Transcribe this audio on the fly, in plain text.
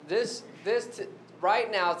this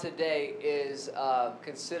right now today is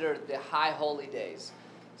considered the high holy days.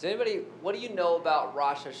 Does anybody? What do you know about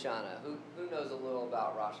Rosh Hashanah? Who knows a little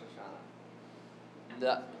about Rosh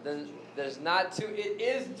Hashanah? Then there's not too. It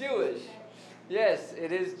is Jewish. Yes,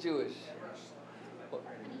 it is Jewish.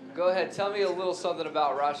 Go ahead. Tell me a little something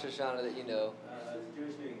about Rosh Hashanah that you know. It's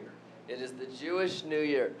Jewish New Year. It is the Jewish New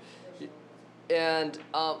Year. And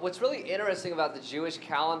what's really interesting about the Jewish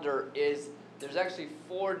calendar is there's actually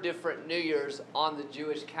 4 different New Years on the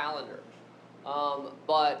Jewish calendar.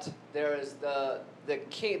 But there is the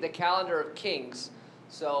calendar of kings.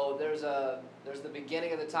 So there's the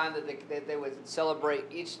beginning of the time that they would celebrate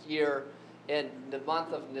each year in the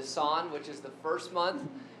month of Nisan, which is the first month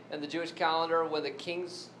in the Jewish calendar, when the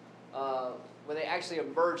kings, when they actually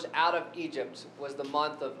emerged out of Egypt, was the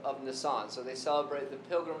month of Nisan. So they celebrate the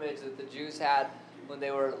pilgrimage that the Jews had when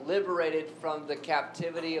they were liberated from the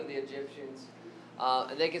captivity of the Egyptians.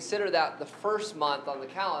 And they consider that the first month on the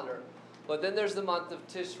calendar. But then there's the month of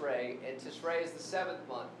Tishrei, and Tishrei is the 7th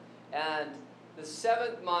month. And the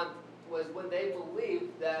 7th month was when they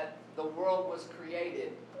believed that the world was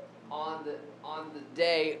created on the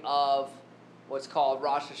day of what's called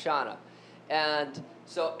Rosh Hashanah. And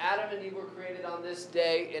so Adam and Eve were created on this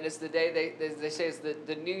day, and it's the day they say it's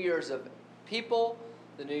the New Year's of people,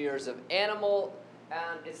 the New Year's of animal,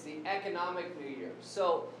 and it's the economic New Year.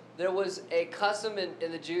 So there was a custom in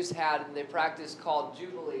the Jews had, and they practiced, called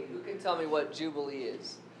Jubilee. Who can tell me what Jubilee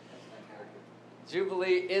is?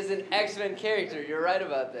 Jubilee is an X-Men character. You're right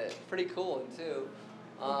about that. Pretty cool one, too.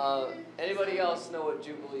 Anybody else know what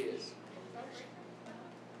Jubilee is?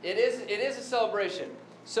 It is a celebration.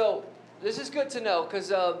 So this is good to know,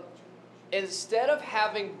 because instead of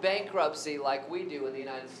having bankruptcy like we do in the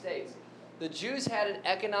United States, the Jews had an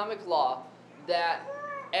economic law that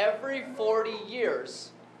every 40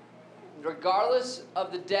 years, regardless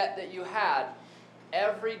of the debt that you had,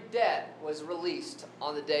 every debt was released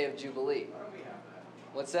on the day of Jubilee. Why don't we have that?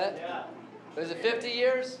 What's that? Yeah. Was it 50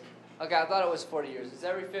 years? Okay, I thought it was 40 years. It's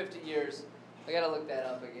every 50 years. I got to look that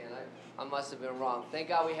up again. I must have been wrong. Thank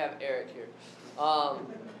God we have Eric here.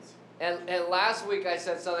 And last week I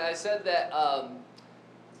said something. I said that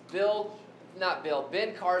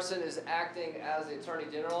Ben Carson is acting as the Attorney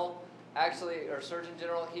General, actually, or Surgeon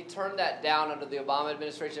General. He turned that down under the Obama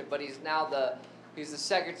administration, but he's now he's the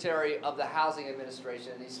Secretary of the Housing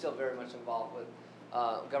Administration, and he's still very much involved with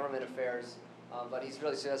government affairs. But he's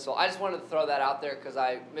really successful. I just wanted to throw that out there because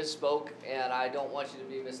I misspoke, and I don't want you to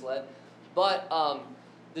be misled. But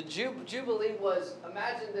the Jubilee was,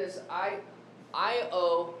 imagine this, I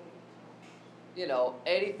owe,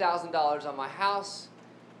 $80,000 on my house,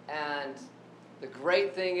 and the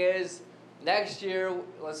great thing is, next year,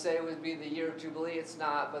 let's say it would be the year of Jubilee. It's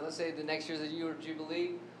not, but let's say the next year's the year of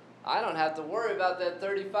Jubilee. I don't have to worry about that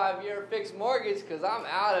 35-year fixed mortgage because I'm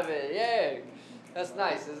out of it. Yay! That's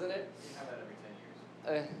nice, isn't it? We have that every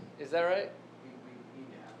 10 years. Is that right?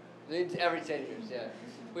 We need to have that. Every 10 years, yeah.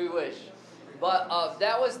 We wish. But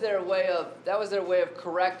that was their way of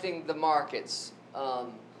correcting the markets,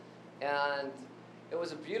 and it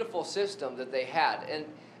was a beautiful system that they had. And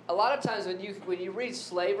a lot of times when you read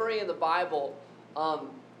slavery in the Bible,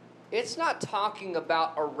 it's not talking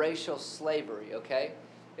about a racial slavery, okay?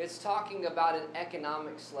 It's talking about an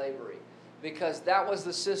economic slavery, because that was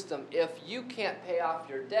the system. If you can't pay off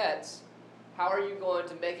your debts, how are you going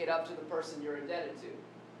to make it up to the person you're indebted to?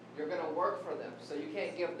 You're going to work for them, so you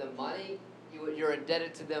can't give them money. You're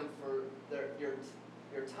indebted to them for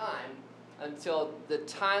your time until the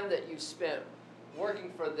time that you spent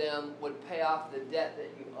working for them would pay off the debt that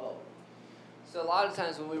you owe. So a lot of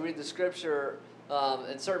times when we read the Scripture,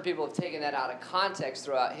 and certain people have taken that out of context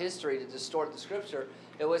throughout history to distort the Scripture,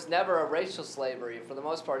 it was never a racial slavery. For the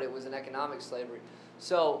most part, it was an economic slavery.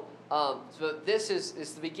 So this is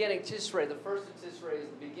the beginning. Tishrei, the first of Tishrei, is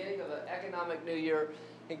the beginning of an economic new year.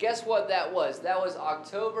 And guess what that was? That was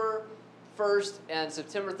October 1st and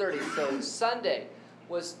September 30th. So Sunday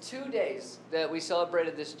was 2 days that we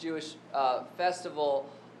celebrated this Jewish festival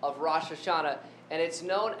of Rosh Hashanah, and it's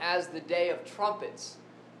known as the Day of Trumpets.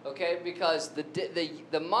 Okay, because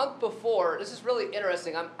the month before, this is really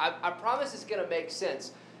interesting. I promise it's going to make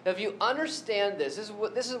sense. If you understand this is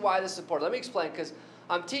why this is important. Let me explain, because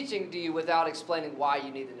I'm teaching to you without explaining why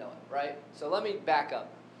you need to know it, right? So let me back up.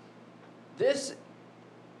 This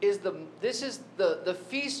is the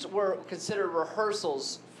feast were considered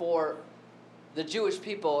rehearsals for the Jewish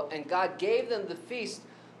people, and God gave them the feast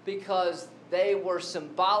because they were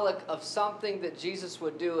symbolic of something that Jesus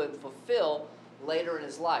would do and fulfill later in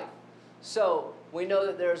his life. So we know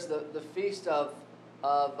that there's the feast of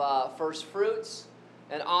first fruits,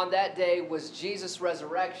 And on that day was Jesus'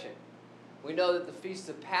 resurrection. We know that the Feast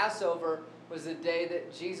of Passover was the day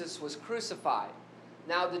that Jesus was crucified.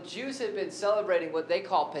 Now, the Jews had been celebrating what they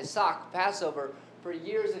call Pesach, Passover, for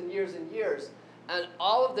years and years and years. And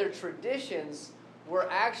all of their traditions were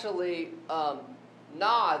actually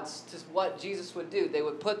nods to what Jesus would do. They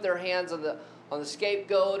would put their hands on the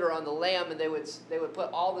scapegoat or on the lamb, and they would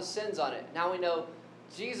put all the sins on it. Now we know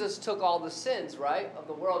Jesus took all the sins, right, of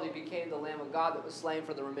the world. He became the Lamb of God that was slain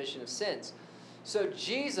for the remission of sins. So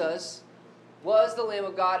Jesus was the Lamb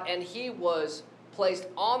of God, and he was placed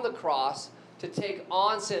on the cross to take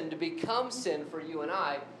on sin, to become sin for you and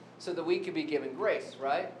I, so that we could be given grace,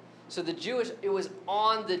 right? So it was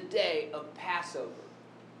on the day of Passover.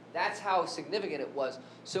 That's how significant it was.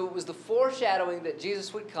 So it was the foreshadowing that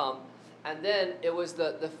Jesus would come, and then it was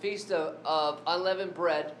the Feast of Unleavened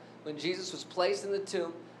Bread when Jesus was placed in the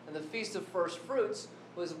tomb, and the Feast of First Fruits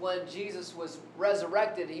was when Jesus was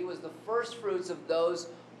resurrected. He was the first fruits of those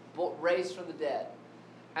raised from the dead.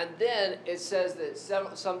 And then it says that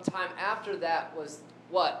some time after that was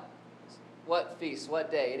what? What feast?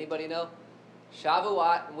 What day? Anybody know?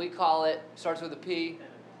 Shavuot, and we call it, starts with a P,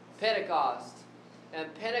 Pentecost.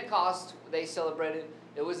 And Pentecost, they celebrated,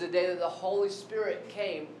 it was the day that the Holy Spirit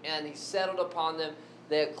came and he settled upon them.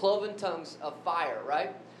 They had cloven tongues of fire,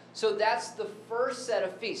 right? So that's the first set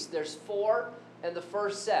of feasts. There's 4 in the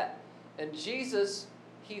first set. And Jesus,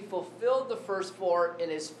 he fulfilled the first 4 in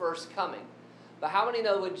his first coming. But how many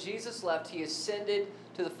know when Jesus left, he ascended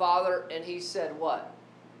to the Father and he said what?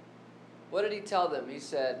 What did he tell them? He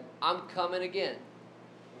said, I'm coming again.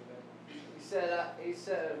 He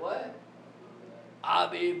said what? I'll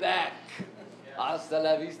be back. Hasta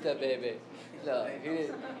la vista, baby. No, he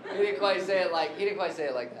didn't quite say it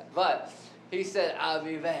like that. But he said, I'll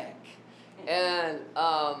be back. And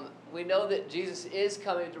we know that Jesus is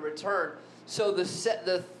coming to return. So the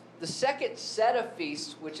second set of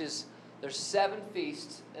feasts, which is there's 7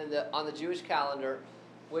 feasts on the Jewish calendar,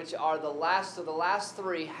 which are the last of the last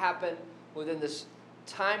 3 happen within this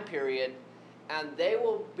time period, and they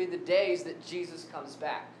will be the days that Jesus comes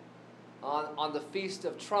back. On the Feast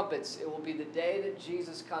of Trumpets, it will be the day that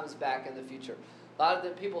Jesus comes back in the future. A lot of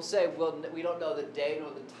the people say, well, we don't know the day,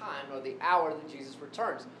 nor the time, nor the hour that Jesus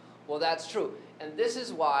returns. Well, that's true. And this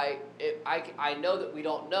is why I know that we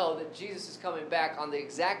don't know that Jesus is coming back on the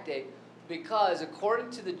exact day, because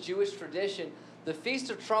according to the Jewish tradition, the Feast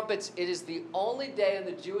of Trumpets, it is the only day in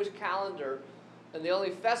the Jewish calendar and the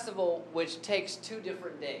only festival which takes 2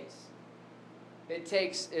 different days. It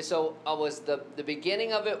takes, so the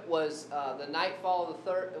beginning of it was the nightfall of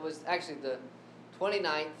the 3rd, it was actually the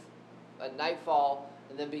 29th, nightfall,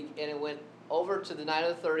 and then it went over to the night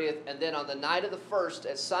of the 30th, and then on the night of the 1st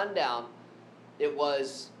at sundown, it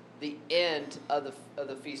was the end of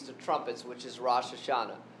the Feast of Trumpets, which is Rosh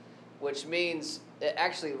Hashanah, which means,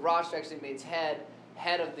 Rosh actually means head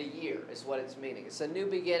of the year is what it's meaning. It's a new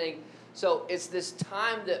beginning. So it's this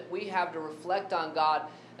time that we have to reflect on God.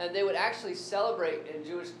 And they would actually celebrate in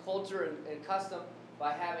Jewish culture and custom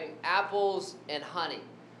by having apples and honey,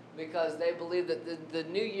 because they believed that the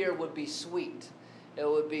new year would be sweet. It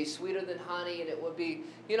would be sweeter than honey, and it would be,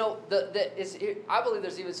 I believe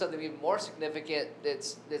there's even something even more significant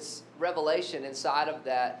that's revelation inside of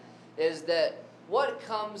that, is that what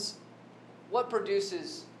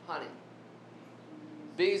produces honey?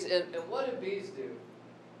 Bees, and what do bees do?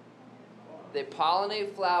 They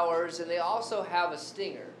pollinate flowers, and they also have a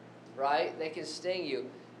stinger, right? They can sting you.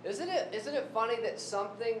 Isn't it funny that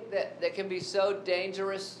something that can be so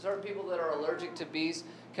dangerous, certain people that are allergic to bees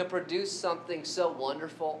can produce something so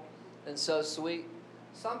wonderful and so sweet?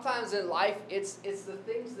 Sometimes in life, it's the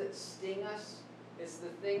things that sting us. It's the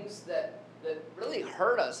things that really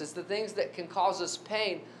hurt us. It's the things that can cause us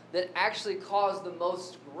pain that actually cause the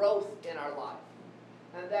most growth in our life.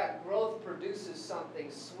 And that growth produces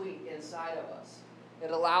something sweet inside of us.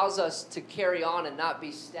 It allows us to carry on and not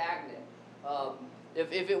be stagnant.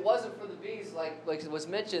 If it wasn't for the bees, like it was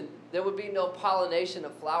mentioned, there would be no pollination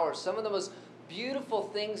of flowers. Some of the most beautiful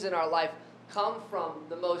things in our life come from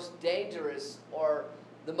the most dangerous or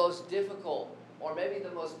the most difficult or maybe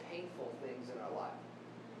the most painful things in our life.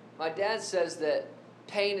 My dad says that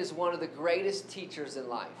pain is one of the greatest teachers in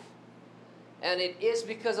life. And it is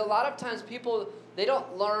because a lot of times people, they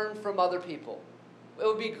don't learn from other people. It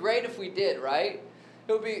would be great if we did, right?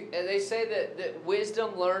 It would be, and they say that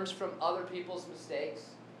wisdom learns from other people's mistakes.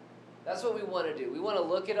 That's what we want to do. We want to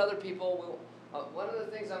look at other people. One of the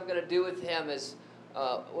things I'm going to do with him is,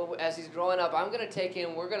 as he's growing up, I'm going to take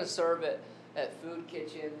him, we're going to serve at food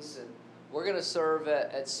kitchens, and we're going to serve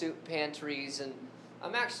at soup pantries. And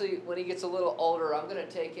I'm actually, when he gets a little older, I'm going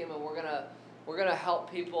to take him and we're We're going to help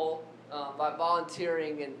people by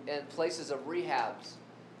volunteering in places of rehabs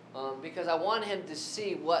because I want him to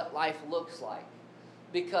see what life looks like.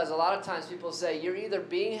 Because a lot of times people say you're either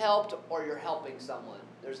being helped or you're helping someone.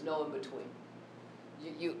 There's no in between.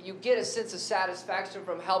 You get a sense of satisfaction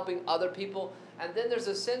from helping other people, and then there's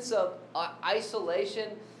a sense of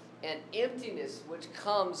isolation and emptiness which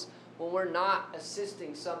comes when we're not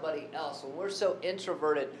assisting somebody else. When we're so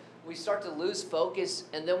introverted, we start to lose focus,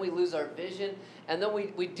 and then we lose our vision, and then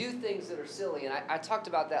we do things that are silly. And I talked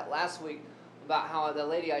about that last week, about how the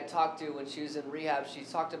lady I talked to when she was in rehab, she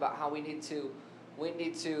talked about how we need to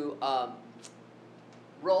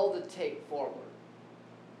roll the tape forward.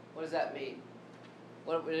 What does that mean?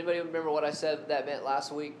 Anybody remember what I said that meant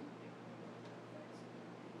last week?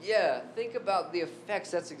 Yeah, think about the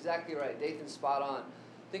effects. That's exactly right. Dathan's spot on.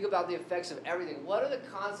 Think about the effects of everything. What are the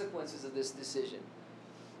consequences of this decision?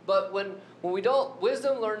 But when we don't,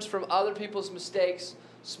 wisdom learns from other people's mistakes.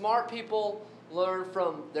 Smart people learn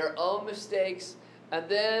from their own mistakes. And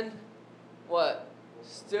then, what?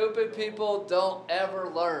 Stupid people don't ever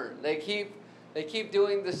learn. They keep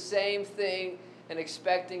doing the same thing and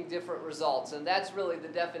expecting different results. And that's really the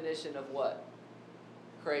definition of what?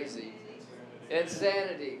 Crazy.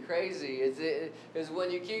 Insanity. Crazy is when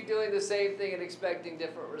you keep doing the same thing and expecting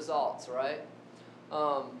different results, right?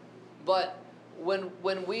 But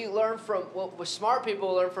when we learn from, smart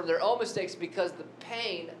people learn from their own mistakes because the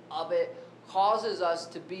pain of it causes us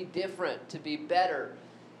to be different, to be better.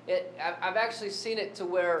 I've actually seen it to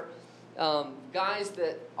where guys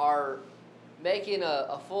that are making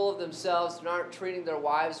a fool of themselves and aren't treating their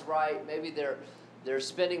wives right, maybe they're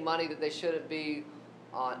spending money that they shouldn't be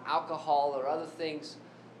on alcohol or other things,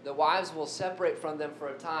 the wives will separate from them for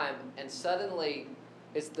a time, and suddenly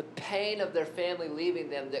it's the pain of their family leaving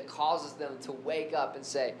them that causes them to wake up and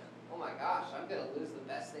say, oh my gosh, I'm going to lose the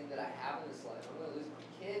best thing that I have in this life. I'm going to lose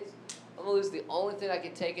my kids. I'm going to lose the only thing I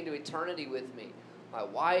can take into eternity with me. My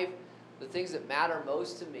wife, the things that matter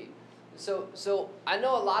most to me. So I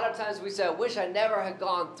know a lot of times we say, I wish I never had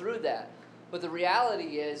gone through that. But the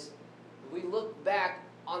reality is, we look back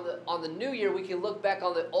on the new year, we can look back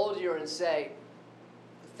on the old year and say,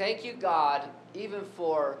 thank you, God, even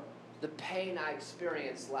for the pain I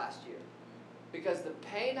experienced last year. Because the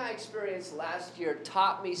pain I experienced last year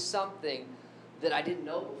taught me something that I didn't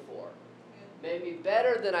know before. Made me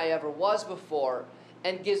better than I ever was before,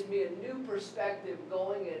 and gives me a new perspective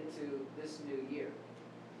going into this new year.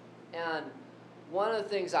 And one of the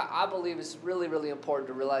things I believe is really, really important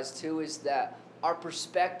to realize too is that our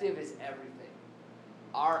perspective is everything.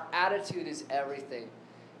 Our attitude is everything.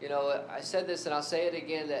 You know, I said this and I'll say it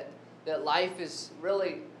again, that life is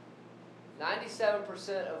really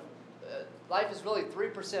 97% of, life is really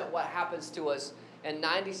 3% what happens to us and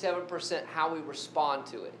 97% how we respond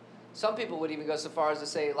to it. Some people would even go so far as to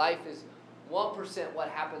say life is 1% what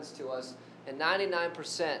happens to us and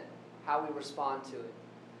 99% how we respond to it.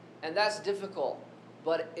 And that's difficult,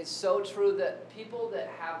 but it's so true that people that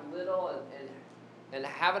have little and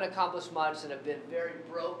haven't accomplished much and have been very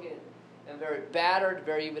broken and very battered,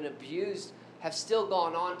 very even abused, have still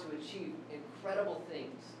gone on to achieve incredible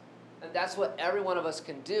things. And that's what every one of us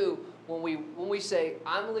can do when we say,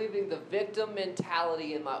 I'm leaving the victim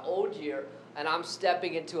mentality in my old year and I'm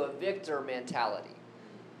stepping into a victor mentality.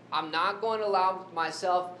 I'm not going to allow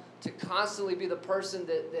myself to constantly be the person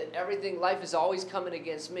that everything, life is always coming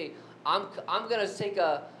against me. I'm going to take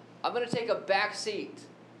a back seat.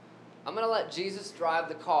 I'm going to let Jesus drive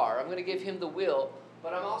the car. I'm going to give him the wheel.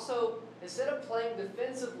 But I'm also, instead of playing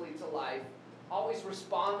defensively to life, always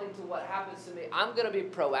responding to what happens to me, I'm going to be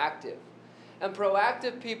proactive. And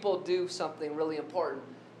proactive people do something really important,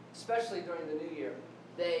 especially during the new year.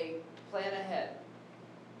 They plan ahead.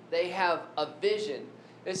 They have a vision.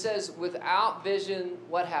 It says, without vision,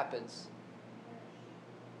 what happens?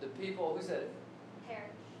 The people, who said it?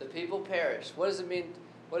 Perish. The people perish. What does it mean?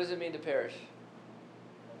 What does it mean to perish?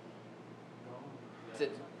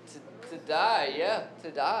 To die, yeah,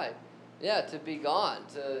 to die. Yeah, to be gone,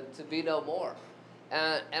 to be no more.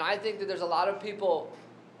 And I think that there's a lot of people,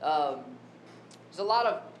 there's a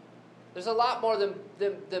lot more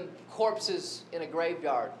than corpses in a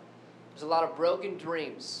graveyard. There's a lot of broken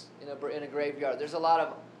dreams in a graveyard. There's a lot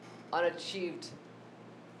of unachieved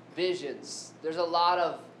visions. There's a lot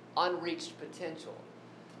of unreached potential.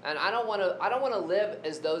 And I don't want to live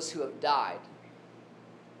as those who have died.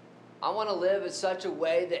 I want to live in such a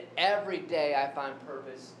way that every day I find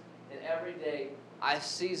purpose, and every day I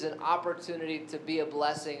seize an opportunity to be a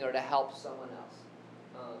blessing or to help someone else.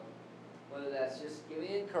 Whether that's just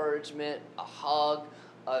giving encouragement, a hug,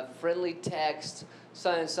 a friendly text,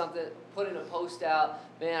 saying something, putting a post out.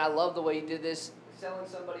 Man, I love the way you did this. Telling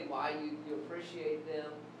somebody why you appreciate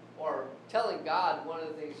them, or telling God one of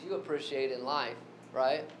the things you appreciate in life,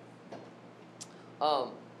 right?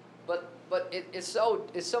 But it's so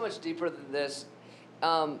much deeper than this.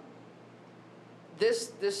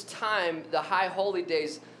 This time, the High Holy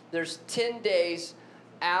Days, there's 10 days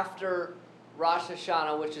after Rosh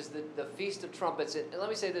Hashanah, which is the Feast of Trumpets. And let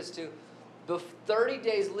me say this too. The 30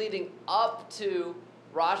 days leading up to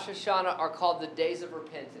Rosh Hashanah are called the Days of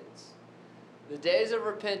Repentance. The Days of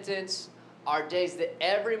Repentance are days that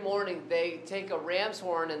every morning they take a ram's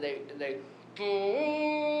horn and they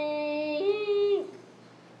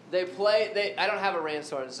play. I don't have a ram's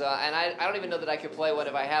horn, so and I don't even know that I could play one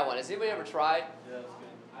if I had one. Has anybody ever tried? Yeah, that's good.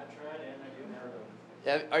 I tried and I do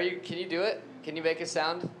have them. Can you do it? Can you make a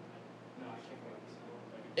sound? No, I can't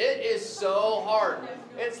make It is so hard.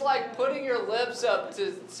 It's like putting your lips up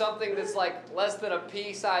to something that's like less than a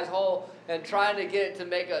pea-sized hole and trying to get it to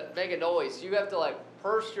make a noise. You have to like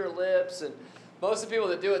purse your lips, and most of the people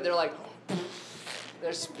that do it, they're like,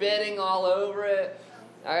 they're spitting all over it.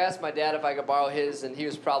 I asked my dad if I could borrow his, and he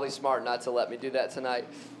was probably smart not to let me do that tonight.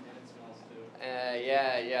 And it smells too.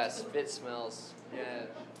 Yeah, spit smells. Yeah.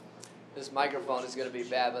 This microphone is going to be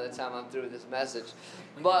bad by the time I'm through with this message.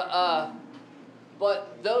 But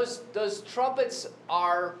those trumpets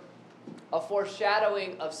are a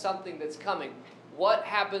foreshadowing of something that's coming. What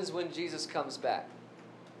happens when Jesus comes back?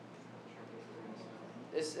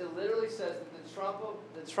 It literally says that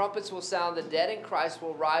the trumpets will sound, the dead in Christ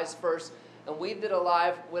will rise first, and we that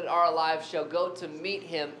are alive shall go to meet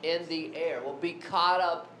him in the air. We'll be caught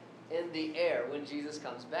up in the air when Jesus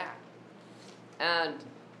comes back. And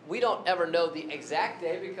we don't ever know the exact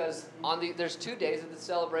day because there's 2 days of the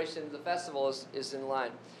celebration. The festival is in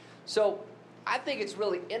line. So I think it's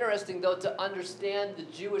really interesting, though, to understand the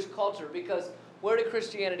Jewish culture, because where did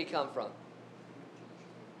Christianity come from?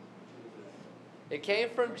 It came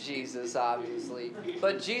from Jesus, obviously.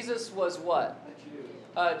 But Jesus was what?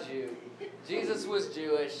 A Jew. Jesus was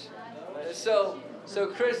Jewish. So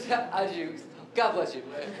a Jew. God bless you.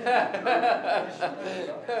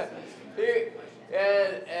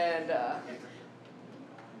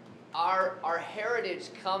 Our heritage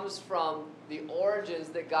comes from the origins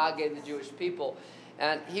that God gave the Jewish people.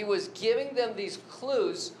 And he was giving them these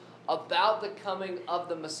clues about the coming of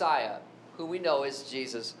the Messiah, who we know is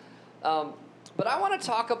Jesus. But I want to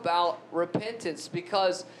talk about repentance,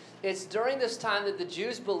 because it's during this time that the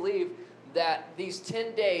Jews believe that these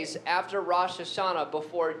 10 days after Rosh Hashanah,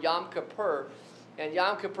 before Yom Kippur, and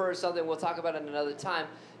Yom Kippur is something we'll talk about in another time,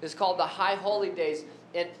 is called the High Holy Days.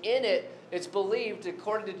 And in it, it's believed,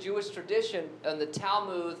 according to Jewish tradition and the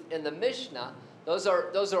Talmud and the Mishnah, those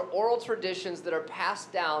are oral traditions that are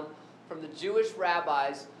passed down from the Jewish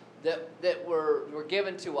rabbis that were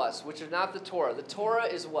given to us, which is not the Torah. The Torah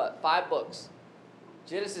is what? 5 books.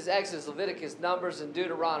 Genesis, Exodus, Leviticus, Numbers, and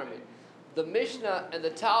Deuteronomy. The Mishnah and the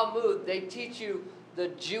Talmud, they teach you the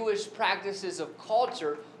Jewish practices of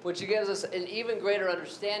culture, which gives us an even greater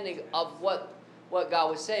understanding of what God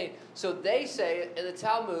was saying. So they say in the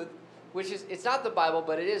Talmud, which is, it's not the Bible,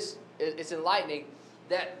 but it's enlightening,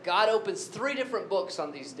 that God opens 3 different books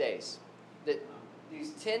on these days. That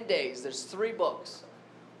these 10 days, there's 3 books.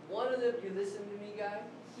 One of them, you listen to me, guy?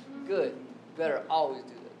 Good. Better always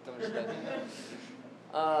do that. Don't understand.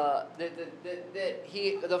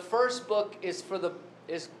 The first book is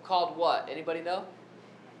called what? Anybody know?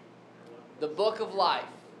 The Book of Life.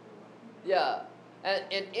 Yeah. And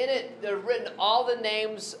in it, they're written all the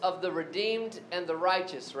names of the redeemed and the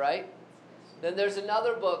righteous, right? Then there's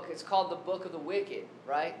another book. It's called the Book of the Wicked,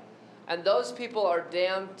 right? And those people are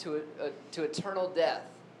damned to eternal death.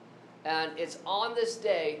 And it's on this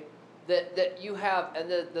day that you have, and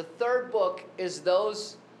the third book is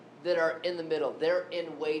those that are in the middle. They're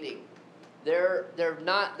in waiting. They're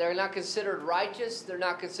not considered righteous. They're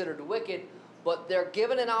not considered wicked, but they're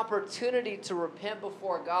given an opportunity to repent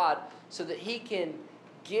before God so that he can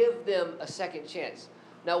give them a second chance.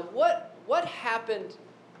 Now, what happened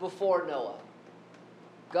before Noah?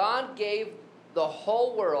 God gave the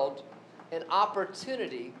whole world an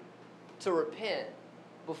opportunity to repent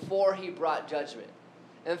before he brought judgment.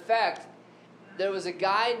 In fact, there was a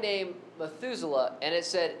guy named Methuselah, and it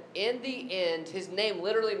said, in the end, his name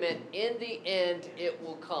literally meant, in the end, it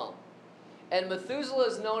will come. And Methuselah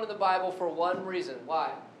is known in the Bible for one reason.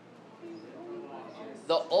 Why?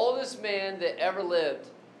 The oldest man that ever lived.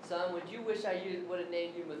 Son, would you wish I would have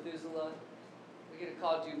named you Methuselah? We could have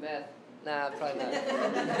called you Meth. Nah, probably not.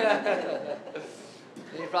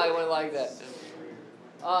 You probably wouldn't like that.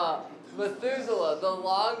 Methuselah, the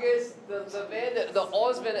longest, the man, the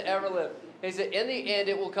oldest man that ever lived. He said, in the end,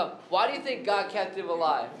 it will come. Why do you think God kept him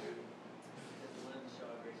alive?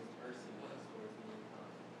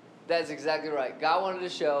 That's exactly right. God wanted to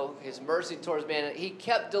show his mercy towards man. And he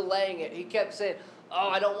kept delaying it. He kept saying, oh,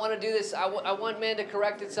 I don't want to do this. I want man to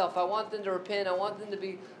correct itself. I want them to repent. I want them to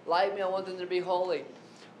be like me. I want them to be holy.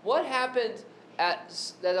 What happened at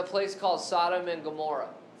a place called Sodom and Gomorrah?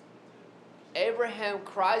 Abraham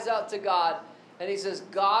cries out to God, and he says,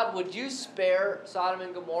 God, would you spare Sodom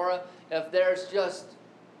and Gomorrah if there's just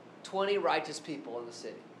 20 righteous people in the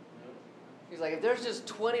city? He's like, if there's just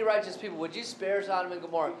 20 righteous people, would you spare Sodom and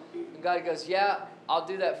Gomorrah? And God goes, yeah, I'll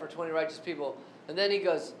do that for 20 righteous people. And then he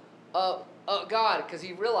goes, God, because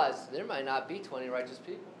he realized there might not be 20 righteous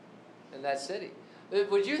people in that city.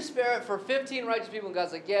 Would you spare it for 15 righteous people? And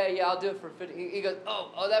God's like, yeah, I'll do it for 15. He goes,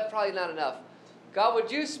 oh, that's probably not enough. God,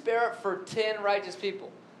 would you spare it for 10 righteous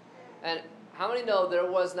people? And how many know there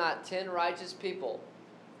was not 10 righteous people?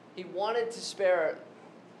 He wanted to spare it,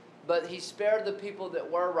 but he spared the people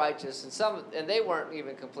that were righteous, and they weren't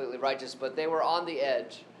even completely righteous, but they were on the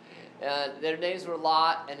edge. And their names were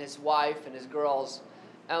Lot and his wife and his girls.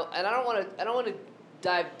 And I don't want to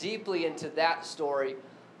dive deeply into that story,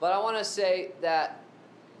 but I want to say that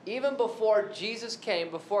even before Jesus came,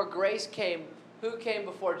 before grace came, who came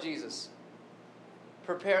before Jesus?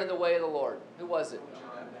 Prepare the way of the Lord. Who was it?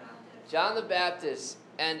 John the Baptist.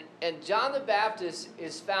 And John the Baptist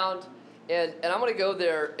is found in, and I'm going to go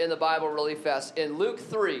there in the Bible really fast, in Luke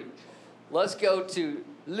 3. Let's go to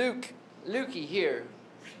Lukey here,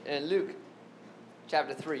 in Luke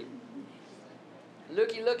chapter 3.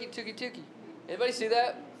 Looky, tookie. Anybody see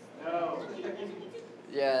that? No.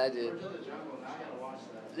 Yeah, I did.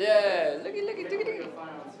 Yeah, looky, tookie.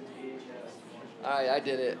 All right, I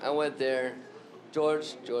did it. I went there.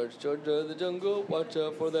 George of the jungle, watch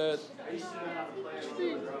out for that.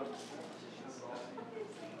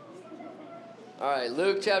 All right,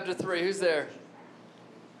 Luke chapter 3. Who's there?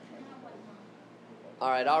 All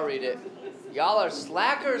right, I'll read it. Y'all are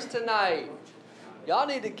slackers tonight. Y'all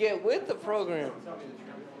need to get with the program.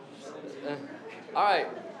 All right.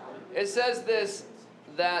 It says this,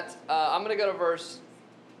 that I'm going to go to verse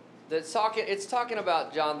that's talking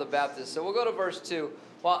about John the Baptist. So we'll go to verse 2.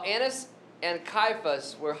 While Annas and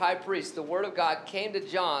Caiaphas were high priests, the word of God came to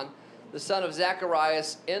John, the son of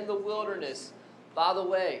Zacharias, in the wilderness. By the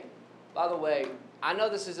way, I know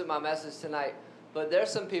this isn't my message tonight, but there's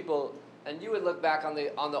some people, and you would look back on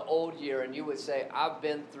the old year and you would say, I've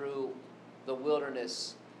been through the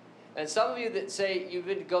wilderness. And some of you that say you've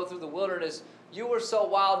been to go through the wilderness, you were so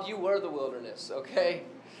wild, you were the wilderness, okay?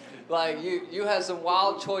 Like you had some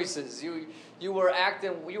wild choices. You were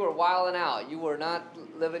wilding out. You were not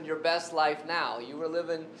living your best life now. You were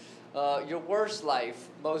living your worst life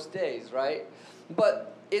most days, right?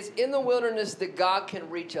 But it's in the wilderness that God can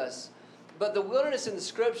reach us. But the wilderness in the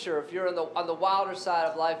Scripture, if you're on the wilder side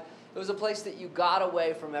of life, it was a place that you got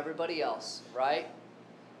away from everybody else, right?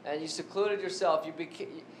 And you secluded yourself.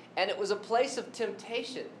 And it was a place of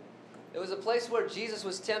temptation. It was a place where Jesus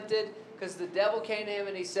was tempted because the devil came to him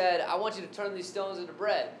and he said, I want you to turn these stones into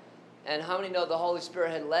bread. And how many know the Holy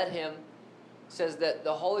Spirit had led him? It says that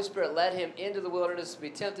the Holy Spirit led him into the wilderness to be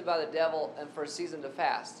tempted by the devil and for a season to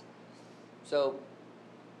fast. So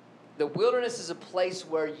the wilderness is a place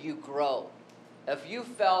where you grow. If you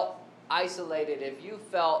felt isolated, if you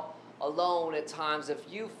felt alone at times,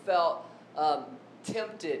 if you felt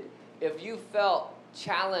tempted, if you felt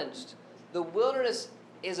challenged, the wilderness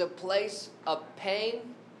is a place of pain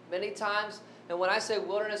many times. And when I say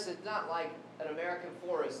wilderness, it's not like an American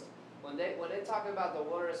forest. When they talk about the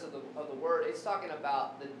wilderness of the word, it's talking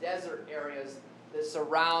about the desert areas that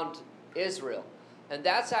surround Israel. And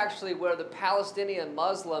that's actually where the Palestinian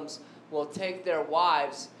Muslims will take their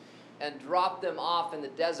wives and drop them off in the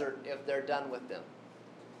desert if they're done with them.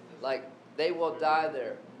 Like, they will die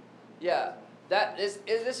there. Yeah,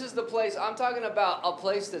 this is the place. I'm talking about a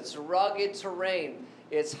place that's rugged terrain.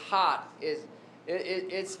 It's hot. It's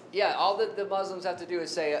all that the Muslims have to do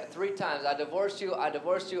is say 3 times, I divorced you, I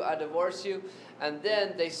divorced you, I divorced you. And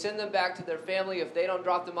then they send them back to their family. If they don't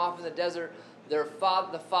drop them off in the desert,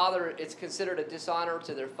 the father, it's considered a dishonor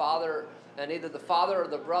to their father. And either the father or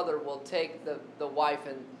the brother will take the wife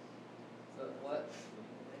and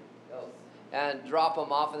and drop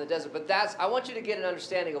them off in the desert. But I want you to get an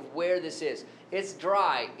understanding of where this is. It's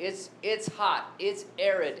dry. It's hot. It's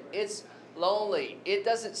arid. It's lonely.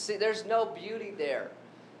 There's no beauty there.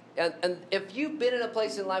 And if you've been in a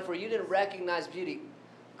place in life where you didn't recognize beauty,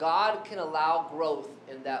 God can allow growth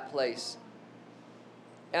in that place.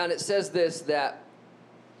 And it says this, that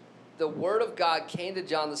the word of God came to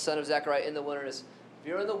John, the son of Zechariah, in the wilderness. If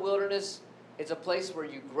you're in the wilderness, it's a place where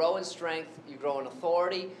you grow in strength, you grow in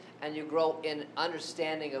authority, and you grow in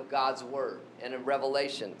understanding of God's word and in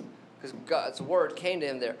revelation, because God's word came to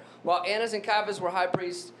him there. While Annas and Caiaphas were high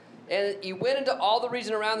priests, and he went into all the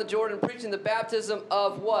region around the Jordan preaching the baptism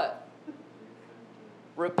of what?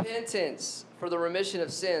 Repentance for the remission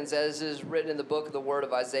of sins, as is written in the book of the word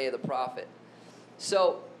of Isaiah the prophet.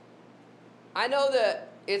 So, I know that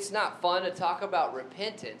it's not fun to talk about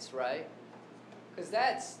repentance, right? Because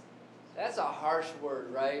that's a harsh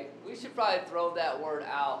word, right? We should probably throw that word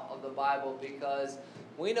out of the Bible because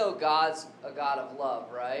we know God's a God of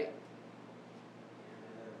love, right?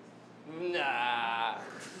 Nah.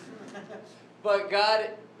 But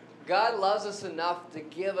God loves us enough to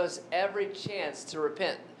give us every chance to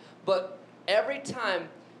repent. But every time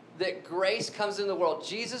that grace comes in the world,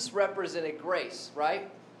 Jesus represented grace, right?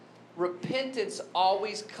 Repentance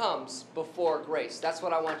always comes before grace. That's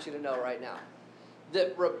what I want you to know right now.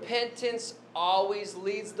 That repentance always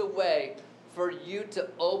leads the way for you to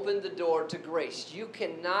open the door to grace. You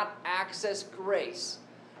cannot access grace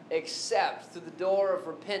except through the door of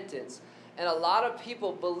repentance. And a lot of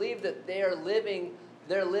people believe that they're living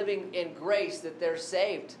in grace, that they're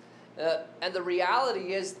saved. And the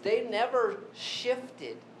reality is they never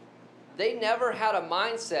shifted. They never had a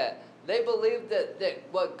mindset. They believed that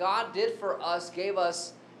what God did for us gave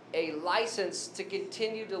us a license to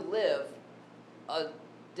continue to live a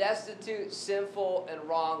destitute, sinful, and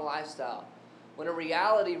wrong lifestyle. When in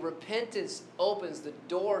reality, repentance opens the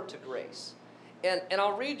door to grace. And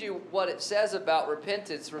I'll read you what it says about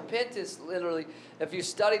repentance. Repentance, literally, if you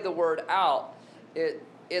study the word out,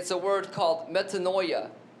 it's a word called metanoia,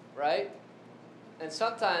 right? And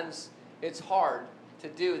sometimes it's hard to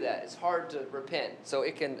do that. It's hard to repent, so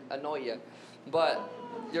it can annoy you. But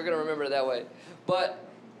you're going to remember it that way. But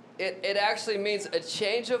it actually means a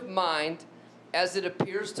change of mind as it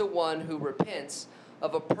appears to one who repents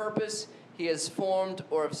of a purpose he has formed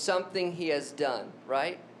or of something he has done,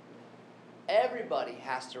 right? Everybody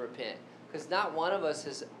has to repent because not one of us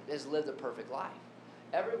has lived a perfect life.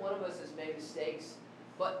 Every one of us has made mistakes.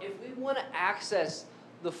 But if we want to access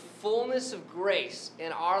the fullness of grace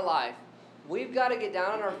in our life, we've got to get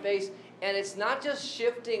down on our face. And it's not just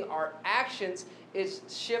shifting our actions, it's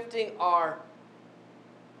shifting our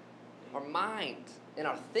mind and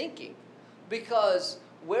our thinking. Because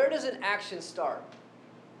where does an action start?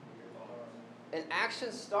 An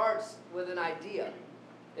action starts with an idea.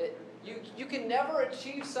 You can never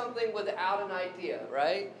achieve something without an idea,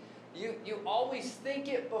 right? You always think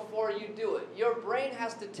it before you do it. Your brain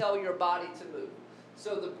has to tell your body to move.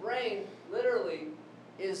 So the brain literally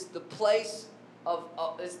is the place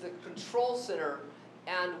is the control center,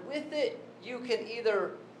 and with it you can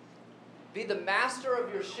either be the master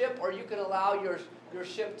of your ship or you can allow your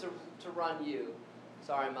ship to run you.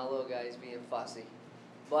 Sorry, my little guy is being fussy.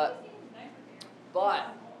 But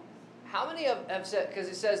how many have said, because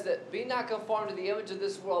it says that be not conformed to the image of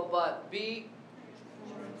this world, but be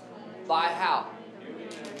by how?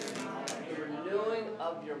 The renewing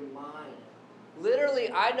of your mind. Literally,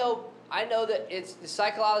 I know that the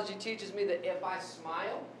psychology teaches me that if I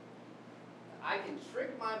smile, I can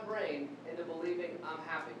trick my brain into believing I'm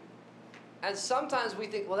happy. And sometimes we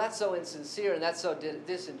think, well, that's so insincere and that's so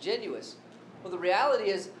disingenuous. Well, the reality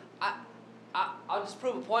is, I'll just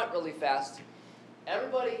prove a point really fast.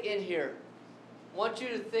 Everybody in here, I want you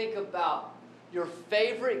to think about your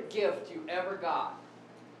favorite gift you ever got.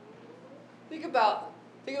 Think about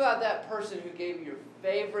that person who gave you your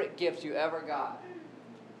favorite gift you ever got.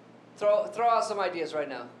 Throw out some ideas right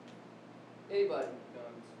now. Anybody?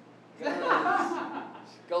 Guns.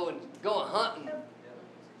 Going hunting.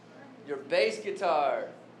 Your bass guitar.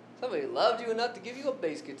 Somebody loved you enough to give you a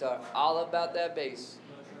bass guitar. All about that bass.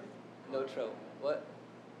 No trouble. What?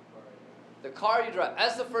 The car you drive.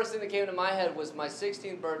 That's the first thing that came to my head was my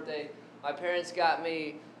 16th birthday. My parents got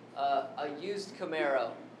me a used Camaro.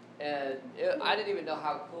 And I didn't even know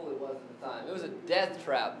how cool it was at the time. It was a death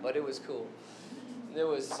trap, but it was cool. It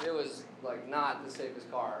was like not the safest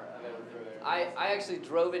car I've ever driven. I actually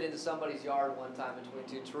drove it into somebody's yard one time between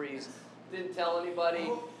two trees. Didn't tell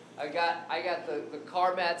anybody. I got the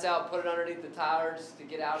car mats out, put it underneath the tires to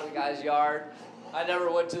get out of the guy's yard. I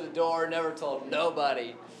never went to the door, never told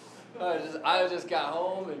nobody. I just got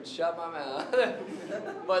home and shut my mouth.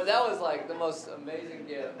 But that was like the most amazing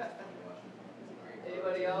gift.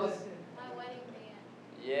 Anybody else? My wedding band.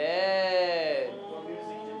 Yeah. What music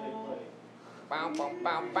did they play? Bow, bow,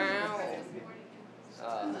 bow, bow.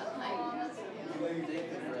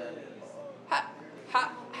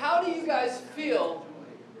 How do you guys feel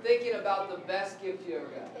thinking about the best gift you ever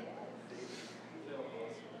got?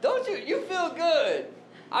 Don't you? You feel good.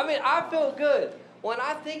 I mean, I feel good. When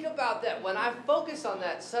I think about that, when I focus on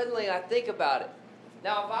that, suddenly I think about it.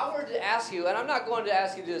 Now, if I were to ask you, and I'm not going to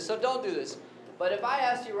ask you to do this, so don't do this, but if I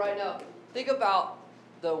asked you right now, think about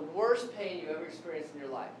the worst pain you've ever experienced in your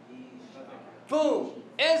life. Boom!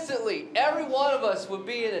 Instantly, every one of us would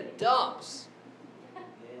be in the dumps.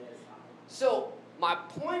 So, my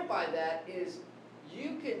point by that is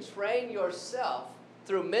you can train yourself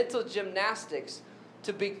through mental gymnastics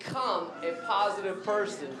to become a positive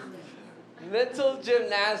person. Mental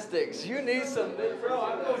gymnastics. You need some mental Bro,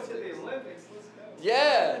 I'm going to the Olympics. Let's go.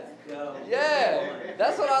 Yeah. Yeah.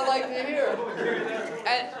 That's what I like to hear.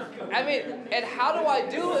 And how do I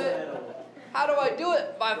do it? How do I do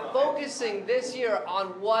it? By focusing this year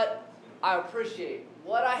on what I appreciate,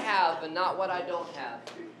 what I have and not what I don't have.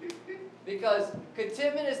 Because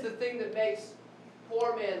contentment is the thing that makes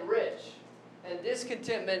poor man rich, and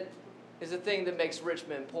discontentment is the thing that makes rich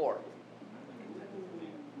men poor.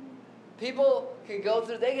 People can go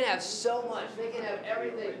through, they can have so much, they can have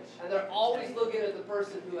everything, and they're always looking at the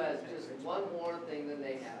person who has just one more thing than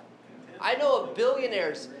they have. I know of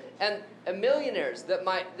billionaires and millionaires that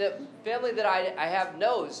the family that I have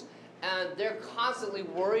knows, and they're constantly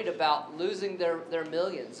worried about losing their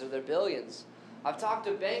millions or their billions. I've talked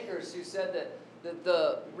to bankers who said that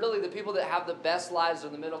the people that have the best lives are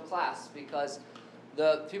the middle class, because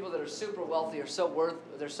the people that are super wealthy are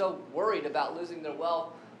they're so worried about losing their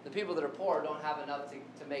wealth. The people that are poor don't have enough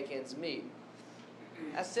to make ends meet.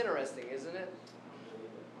 That's interesting, isn't it?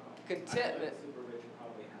 Contentment.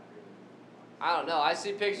 I don't know. I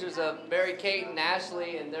see pictures of Mary Kate and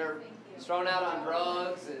Ashley, and they're thrown out on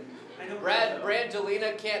drugs, and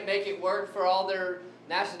Brangelina can't make it work for all their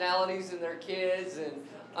nationalities and their kids. And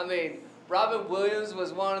I mean, Robin Williams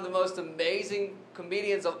was one of the most amazing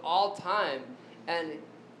comedians of all time. And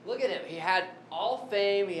look at him. He had all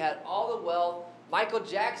fame. He had all the wealth. Michael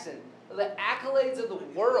Jackson, the accolades of the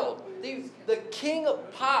world, the king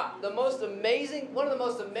of pop, one of the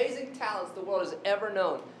most amazing talents the world has ever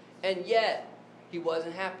known, and yet he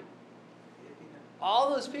wasn't happy. All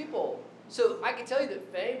those people. So I can tell you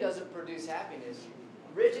that fame doesn't produce happiness.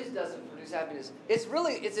 Riches doesn't produce happiness.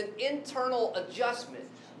 It's an internal adjustment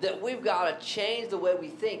that we've got to change the way we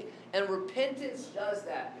think, and repentance does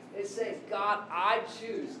that. It says, God, I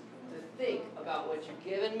choose to think about what you've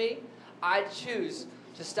given me. I choose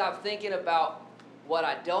to stop thinking about what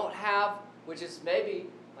I don't have, which is maybe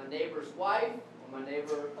my neighbor's wife or my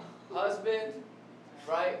neighbor's husband,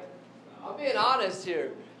 right? I'm being honest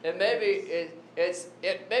here. And maybe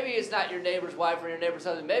it's not your neighbor's wife or your neighbor's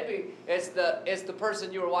husband. Maybe it's the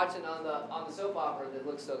person you were watching on the soap opera that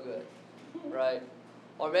looks so good, right?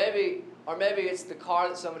 Or maybe it's the car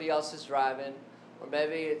that somebody else is driving, or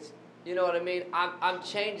maybe it's, you know what I mean? I'm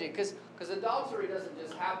changing, because adultery doesn't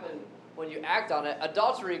just happen when you act on it.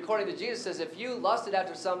 Adultery, according to Jesus, says if you lusted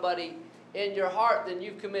after somebody in your heart, then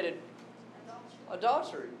you've committed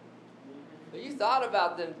adultery. But you thought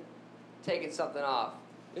about them taking something off.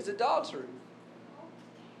 It's adultery.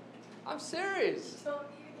 I'm serious. Don't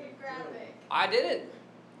need to get graphic. I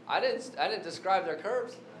didn't describe their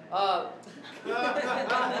curves.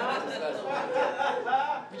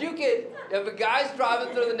 If a guy's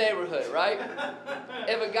driving through the neighborhood, right?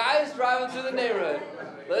 If a guy is driving through the neighborhood,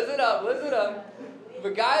 listen up. If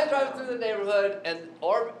a guy is driving through the neighborhood,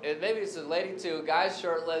 or maybe it's a lady too, a guy's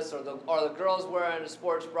shirtless, or the girl's wearing a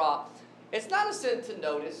sports bra, it's not a sin to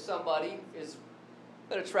notice somebody is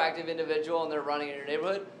an attractive individual and they're running in your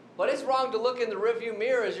neighborhood, but it's wrong to look in the rearview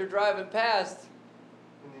mirror as you're driving past.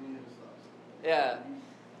 Yeah.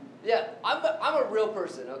 Yeah, I'm a real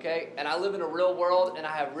person, okay? And I live in a real world, and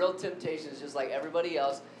I have real temptations just like everybody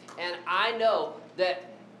else. And I know that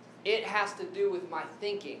it has to do with my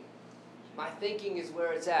thinking. My thinking is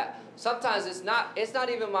where it's at. Sometimes it's not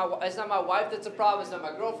my wife that's a problem, it's not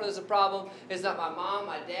my girlfriend that's a problem, it's not my mom,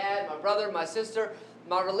 my dad, my brother, my sister.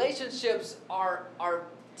 My relationships are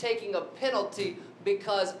taking a penalty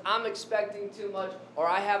because I'm expecting too much, or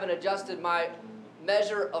I haven't adjusted my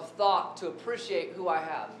measure of thought to appreciate who I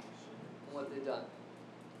have and what they've done.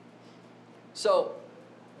 So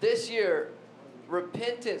this year,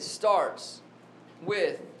 repentance starts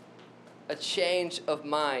with a change of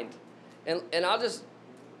mind. And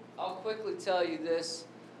I'll quickly tell you this,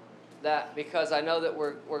 that because I know that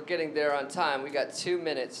we're getting there on time. We got 2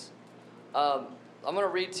 minutes. I'm going to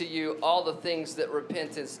read to you all the things that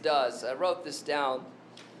repentance does. I wrote this down.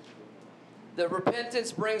 That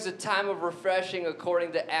repentance brings a time of refreshing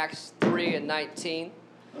according to Acts 3:19.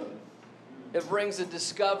 It brings a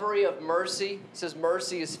discovery of mercy. It says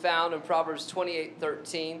mercy is found in Proverbs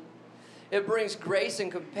 28:13. It brings grace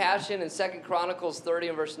and compassion in 2 Chronicles 30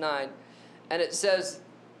 and verse 9. And it says,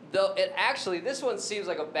 though it actually, this one seems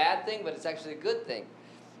like a bad thing, but it's actually a good thing.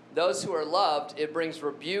 Those who are loved, it brings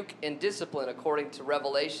rebuke and discipline according to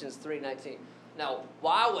Revelations 3:19. Now,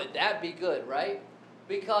 why would that be good, right?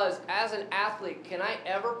 Because as an athlete, can I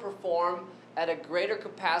ever perform at a greater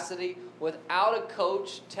capacity without a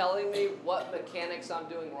coach telling me what mechanics I'm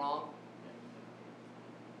doing wrong?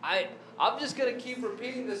 I'm just going to keep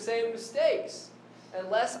repeating the same mistakes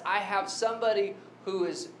unless I have somebody who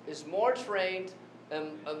is more trained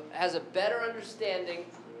and has a better understanding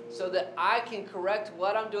so that I can correct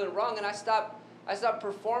what I'm doing wrong, and I stop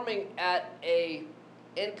performing at a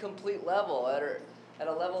incomplete level, at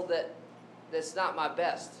a level that's not my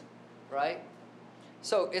best, right?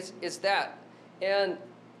 So it's that. And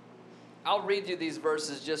I'll read you these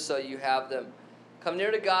verses just so you have them. Come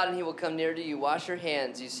near to God, and he will come near to you. Wash your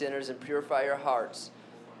hands, you sinners, and purify your hearts.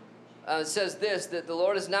 It says this, that the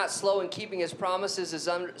Lord is not slow in keeping his promises, as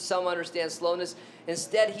some understand slowness.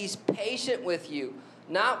 Instead, he's patient with you,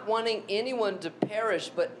 not wanting anyone to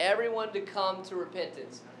perish, but everyone to come to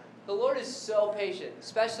repentance. The Lord is so patient,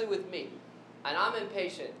 especially with me. And I'm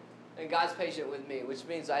impatient, and God's patient with me, which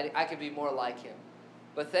means I can be more like him.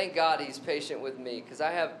 But thank God he's patient with me, because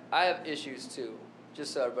I have issues too,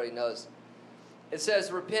 just so everybody knows. It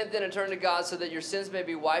says, repent then and turn to God so that your sins may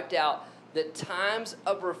be wiped out, that times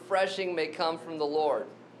of refreshing may come from the Lord.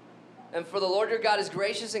 And for the Lord your God is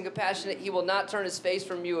gracious and compassionate. He will not turn his face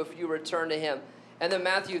from you if you return to him. And then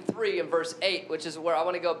Matthew 3 and verse 8, which is where I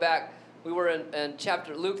want to go back. We were in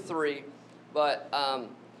chapter Luke 3, but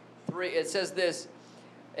 3. It says this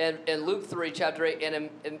in Luke 3, chapter 8, and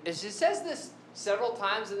it says this several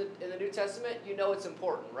times in the New Testament. You know it's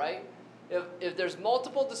important, right? If there's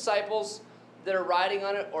multiple disciples that are writing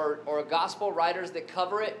on it, or gospel writers that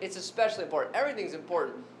cover it, it's especially important. Everything's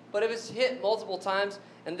important. But if it's hit multiple times,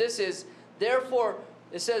 and this is, therefore,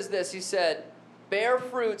 it says this, he said, bear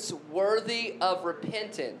fruits worthy of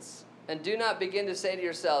repentance, and do not begin to say to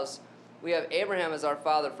yourselves, we have Abraham as our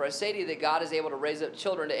father. For I say to you that God is able to raise up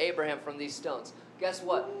children to Abraham from these stones. Guess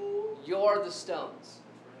what? You're the stones.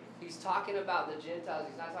 He's talking about the Gentiles.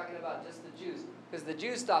 He's not talking about just the Jews. Because the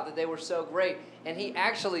Jews thought that they were so great. And he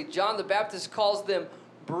actually, John the Baptist calls them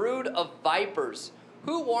brood of vipers.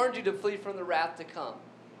 Who warned you to flee from the wrath to come?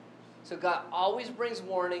 So God always brings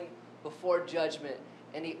warning before judgment.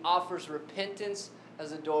 And he offers repentance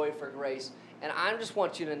as a doorway for grace. And I just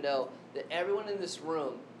want you to know that everyone in this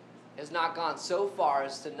room has not gone so far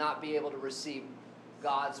as to not be able to receive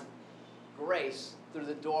God's grace through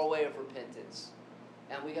the doorway of repentance.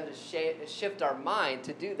 And we got to shift our mind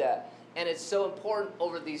to do that. And it's so important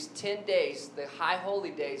over these 10 days, the high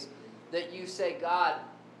holy days, that you say, God,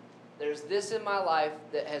 there's this in my life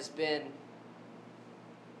that has been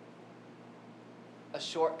a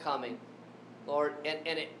shortcoming, Lord.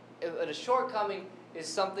 And a shortcoming is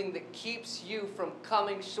something that keeps you from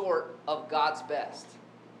coming short of God's best,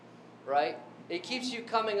 right? It keeps you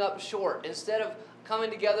coming up short. Instead of coming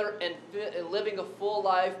together and living a full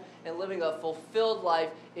life and living a fulfilled life,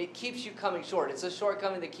 it keeps you coming short. It's a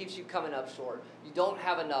shortcoming that keeps you coming up short. You don't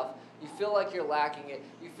have enough. You feel like you're lacking it.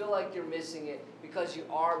 You feel like you're missing it because you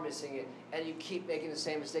are missing it, and you keep making the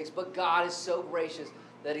same mistakes. But God is so gracious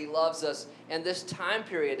that he loves us. And this time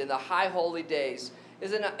period in the high holy days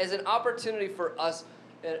is an opportunity for us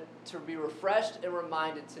to be refreshed and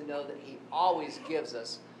reminded to know that he always gives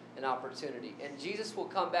us an opportunity. And Jesus will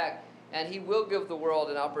come back, and he will give the world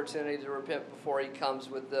an opportunity to repent before he comes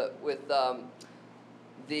with the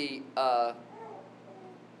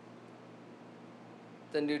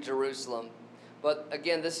New Jerusalem. But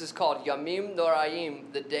again, this is called Yamim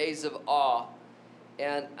Noraim, the days of awe.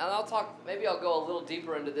 And maybe I'll go a little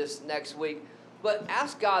deeper into this next week. But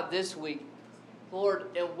ask God this week,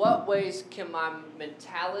 Lord, in what ways can my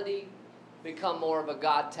mentality become more of a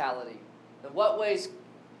God-tality? In what ways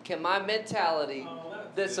can my mentality,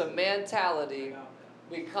 that's a mentality,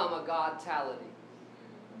 become a God-tality?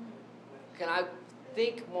 Can I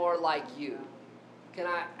think more like you? Can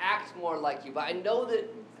I act more like you? But I know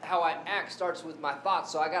that how I act starts with my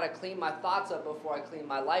thoughts, so I got to clean my thoughts up before I clean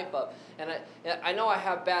my life up. And I know I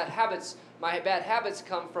have bad habits. My bad habits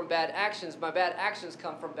come from bad actions. My bad actions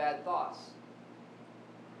come from bad thoughts.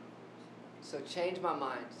 So change my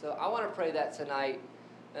mind. So I want to pray that tonight,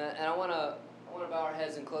 and I want to bow our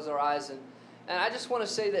heads and close our eyes, and I just want to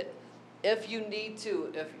say that if you need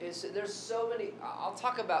to, there's so many. I'll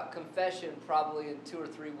talk about confession probably in 2 or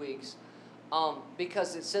 3 weeks,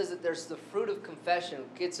 because it says that there's the fruit of confession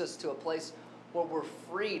gets us to a place where we're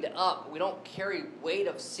freed up. We don't carry weight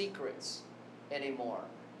of secrets anymore.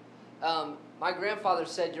 My grandfather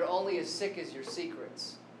said, you're only as sick as your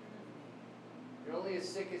secrets. You're only as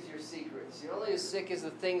sick as your secrets. You're only as sick as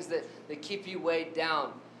the things that keep you weighed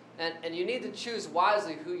down. And you need to choose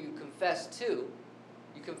wisely who you confess to.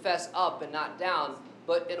 You confess up and not down,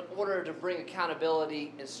 but in order to bring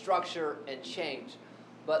accountability and structure and change.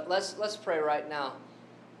 But let's pray right now.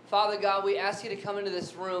 Father God, we ask you to come into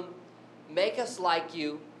this room, make us like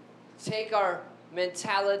you, take our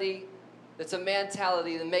mentality that's a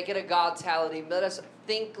mentality and make it a God-tality. Let us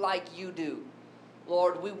think like you do.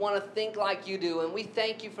 Lord, we want to think like you do, and we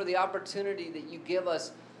thank you for the opportunity that you give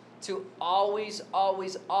us to always,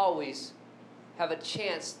 always, always have a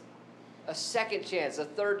chance, a second chance, a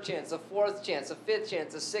third chance, a fourth chance, a fifth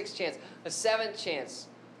chance, a sixth chance, a seventh chance.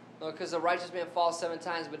 Lord, because the righteous man falls 7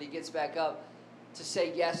 times, but he gets back up, to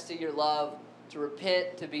say yes to your love, to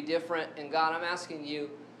repent, to be different. And God, I'm asking you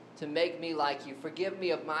to make me like you. Forgive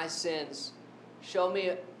me of my sins. Show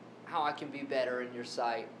me how I can be better in your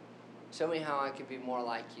sight. Show me how I can be more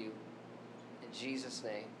like you. In Jesus'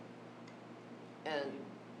 name.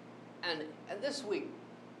 And this week,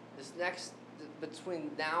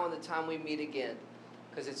 between now and the time we meet again,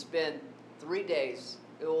 because it's been 3 days,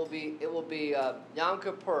 it will be Yom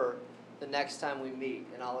Kippur the next time we meet,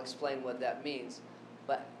 and I'll explain what that means.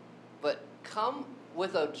 But come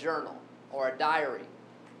with a journal or a diary,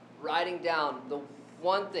 writing down the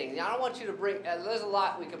one thing. Now, I don't want you to bring. There's a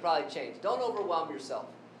lot we could probably change. Don't overwhelm yourself.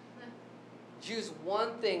 Choose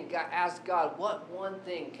one thing. Ask God, what one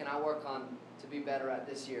thing can I work on to be better at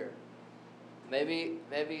this year? Maybe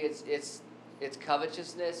it's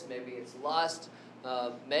covetousness. Maybe it's lust.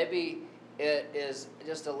 Maybe it is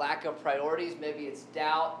just a lack of priorities. Maybe it's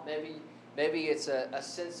doubt. Maybe it's a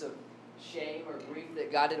sense of shame or grief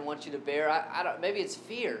that God didn't want you to bear. I don't. Maybe it's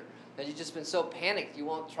fear that you've just been so panicked you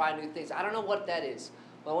won't try new things. I don't know what that is.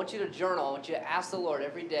 But I want you to journal. I want you to ask the Lord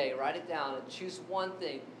every day. Write it down and choose one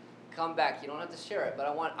thing. Come back. You don't have to share it, but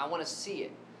I want to see it.